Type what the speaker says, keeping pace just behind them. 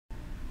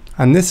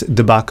On this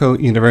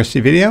DeBacco University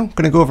video, I'm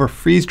going to go over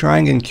freeze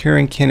drying and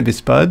curing cannabis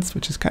buds,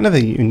 which is kind of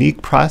a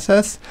unique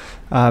process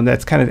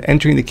that's kind of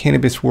entering the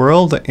cannabis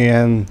world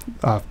and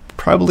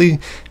probably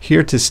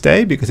here to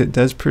stay because it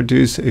does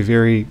produce a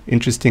very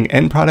interesting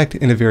end product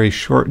in a very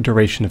short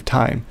duration of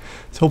time.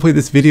 So hopefully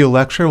this video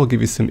lecture will give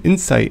you some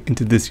insight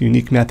into this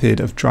unique method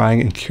of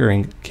drying and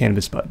curing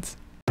cannabis buds.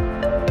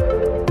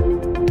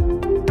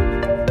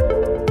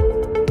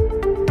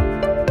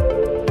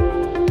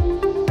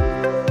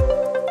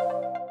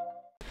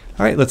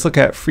 All right, let's look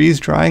at freeze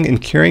drying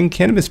and curing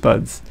cannabis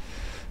buds.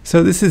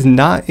 So this is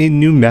not a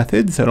new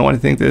method, so I don't want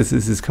to think that this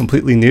is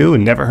completely new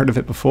and never heard of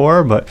it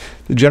before, but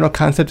the general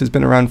concept has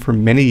been around for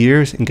many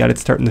years and got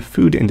its start in the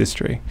food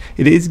industry.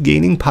 It is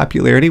gaining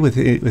popularity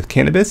with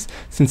cannabis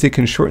since it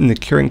can shorten the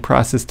curing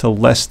process to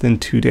less than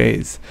 2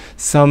 days.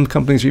 Some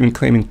companies are even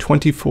claiming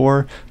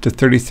 24 to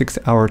 36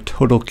 hour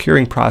total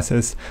curing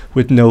process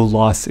with no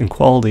loss in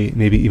quality,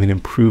 maybe even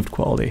improved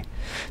quality.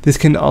 This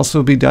can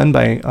also be done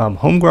by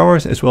home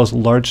growers as well as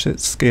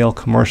large-scale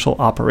commercial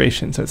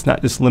operations. So it's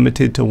not just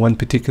limited to one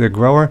particular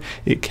grower.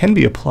 It can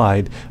be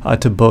applied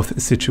to both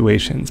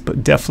situations,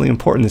 but definitely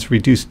important. This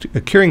reduced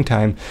curing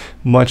time,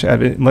 much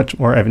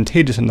more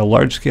advantageous in the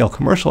large-scale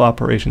commercial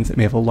operations that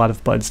may have a lot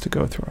of buds to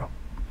go through.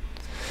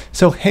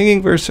 So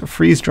hanging versus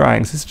freeze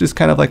drying. So this is just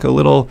kind of like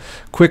a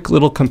quick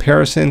little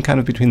comparison kind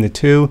of between the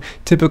two.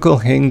 Typical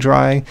hang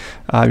dry,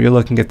 you're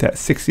looking at that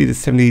 60 to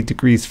 70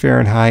 degrees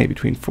Fahrenheit,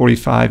 between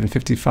 45 and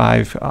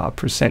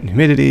 55%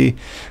 humidity.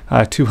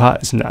 Too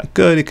hot is not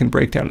good. It can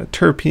break down the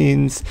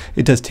terpenes.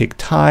 It does take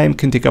time,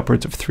 can take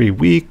upwards of 3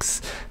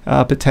 weeks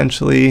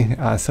potentially.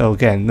 So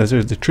again, those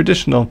are the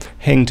traditional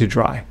hang to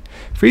dry.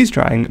 Freeze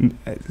drying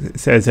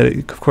says that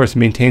it, of course,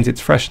 maintains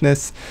its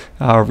freshness,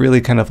 really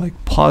kind of like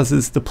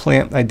pauses the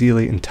plant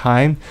ideally in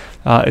time.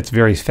 It's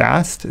very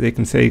fast. They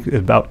can say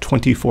about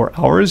 24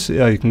 hours.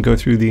 You can go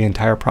through the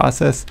entire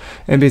process,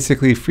 and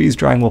basically freeze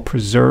drying will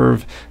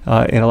preserve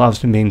and allows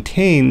to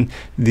maintain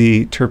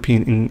the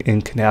terpene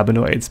and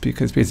cannabinoids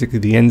because basically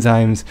the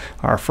enzymes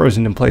are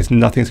frozen in place.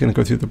 Nothing's going to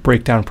go through the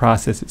breakdown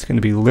process. It's going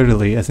to be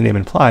literally, as the name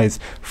implies,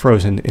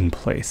 frozen in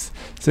place.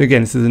 So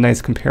again, this is a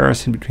nice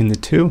comparison between the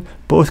two.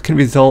 Both can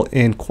result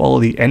in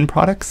quality end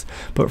products,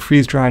 but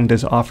freeze drying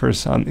does offer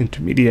some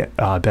intermediate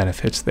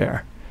benefits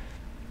there.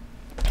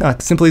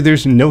 Simply,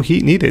 there's no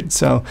heat needed.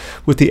 So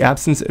with the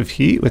absence of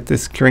heat with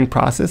this curing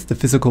process, the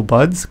physical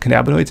buds,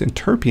 cannabinoids, and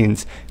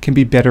terpenes can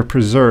be better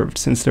preserved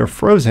since they're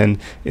frozen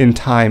in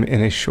time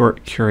in a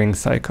short curing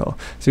cycle.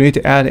 So you need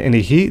to add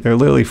any heat. They're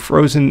literally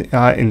frozen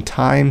in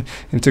time.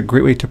 And it's a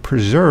great way to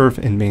preserve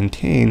and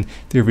maintain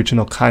the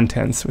original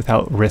contents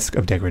without risk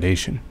of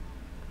degradation.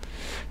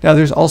 Now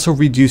there's also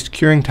reduced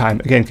curing time,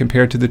 again,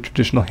 compared to the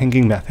traditional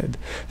hanging method.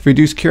 The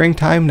reduced curing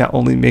time not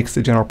only makes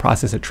the general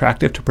process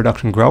attractive to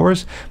production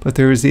growers, but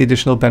there is the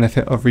additional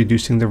benefit of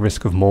reducing the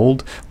risk of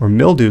mold or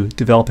mildew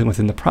developing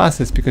within the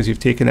process because you've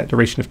taken that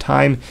duration of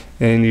time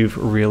and you've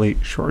really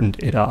shortened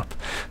it up.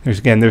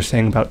 They're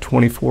saying about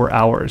 24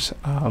 hours,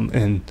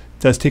 and it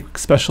does take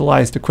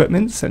specialized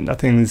equipment, and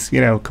nothing's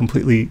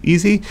completely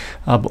easy,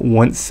 but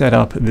once set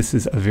up, this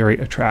is a very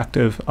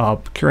attractive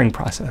curing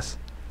process.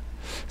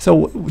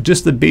 So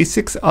just the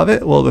basics of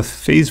it, well, the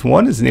phase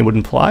one, as the name would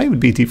imply, would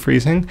be deep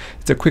freezing.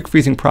 It's a quick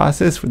freezing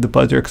process where the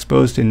buds are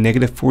exposed to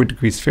 -4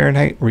 degrees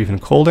Fahrenheit or even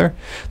colder.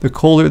 The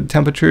colder the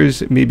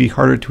temperatures may be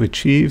harder to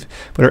achieve,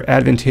 but are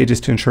advantageous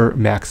to ensure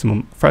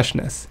maximum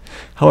freshness.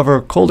 However,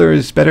 colder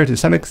is better to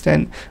some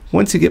extent.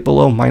 Once you get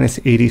below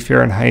 -80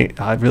 Fahrenheit,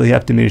 really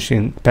have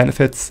diminishing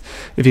benefits.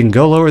 If you can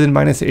go lower than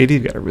 -80,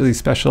 you've got a really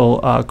special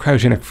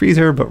cryogenic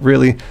freezer, but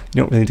really you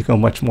don't really need to go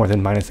much more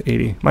than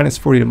 -80.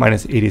 -40 to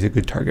 -80 is a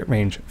good target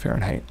range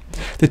Fahrenheit.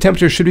 The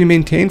temperature should be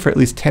maintained for at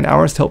least 10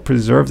 hours to help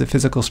preserve the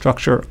physical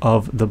structure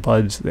of the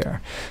buds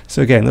there.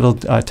 So again, little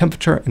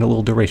temperature and a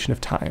little duration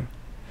of time.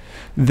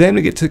 Then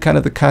we get to kind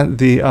of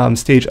the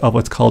stage of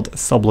what's called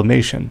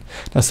sublimation.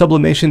 Now,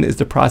 sublimation is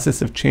the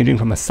process of changing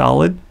from a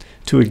solid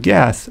to a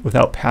gas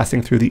without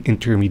passing through the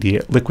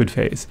intermediate liquid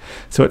phase.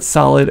 So it's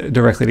solid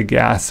directly to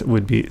gas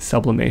would be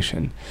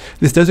sublimation.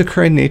 This does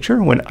occur in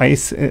nature when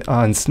ice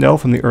on snow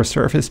from the Earth's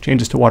surface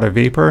changes to water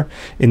vapor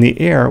in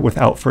the air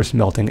without first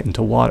melting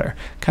into water.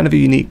 Kind of a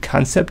unique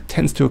concept,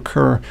 tends to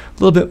occur a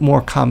little bit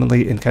more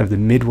commonly in kind of the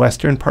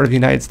Midwestern part of the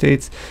United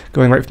States,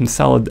 going right from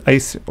solid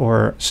ice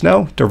or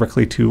snow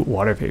directly to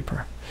water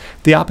vapor.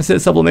 The opposite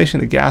of sublimation,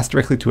 a gas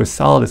directly to a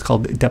solid, is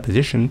called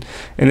deposition,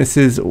 and this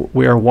is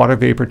where water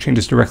vapor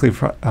changes directly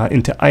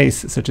into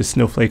ice, such as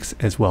snowflakes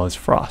as well as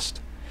frost.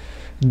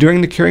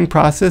 During the curing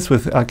process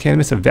with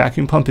cannabis, a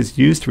vacuum pump is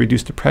used to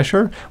reduce the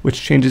pressure,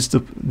 which changes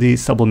the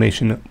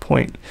sublimation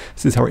point.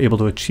 This is how we're able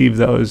to achieve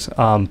those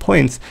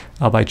points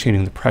by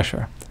changing the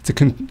pressure.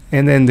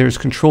 And then there's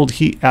controlled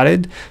heat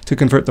added to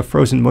convert the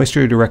frozen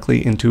moisture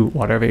directly into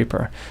water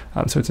vapor.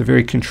 So it's a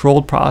very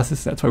controlled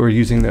process. That's why we're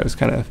using those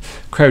kind of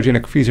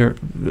cryogenic freezer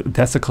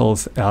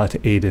vesicles to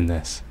aid in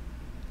this.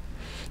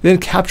 Then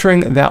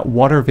capturing that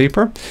water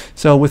vapor.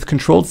 So with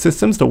controlled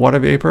systems, the water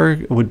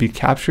vapor would be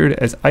captured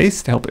as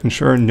ice to help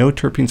ensure no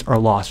terpenes are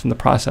lost from the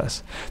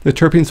process. The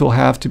terpenes will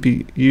have to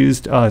be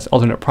used as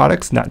alternate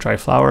products, not dry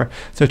flower,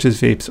 such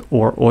as vapes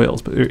or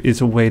oils. But there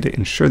is a way to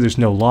ensure there's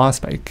no loss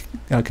by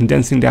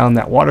condensing down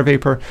that water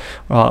vapor.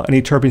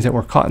 Any terpenes that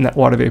were caught in that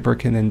water vapor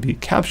can then be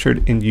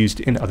captured and used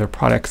in other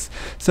products,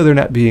 so they're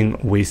not being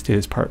wasted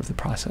as part of the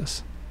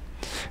process.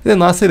 And then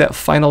lastly, that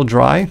final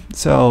dry.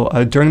 So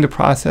during the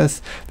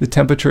process, the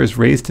temperature is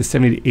raised to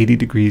 70 to 80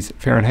 degrees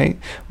Fahrenheit,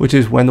 which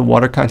is when the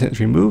water content is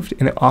removed,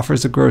 and it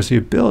offers the growers the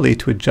ability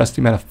to adjust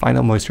the amount of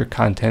final moisture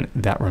content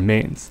that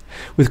remains.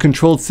 With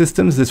controlled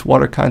systems, this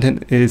water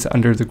content is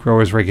under the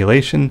grower's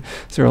regulation,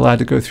 so they're allowed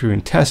to go through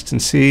and test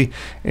and see.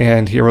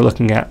 And here we're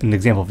looking at an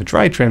example of a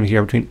dry trim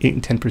here between 8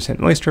 and 10%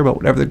 moisture, but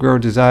whatever the grower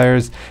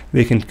desires,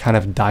 they can kind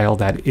of dial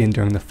that in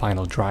during the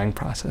final drying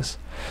process.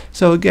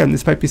 So again,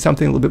 this might be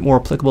something a little bit more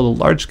applicable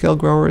to large-scale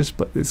growers,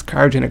 but this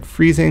cryogenic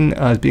freezing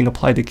is being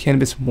applied to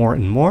cannabis more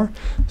and more.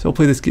 So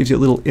hopefully this gives you a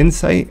little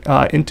insight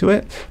into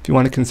it if you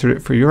want to consider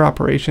it for your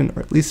operation,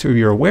 or at least so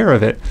you're aware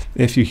of it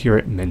if you hear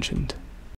it mentioned.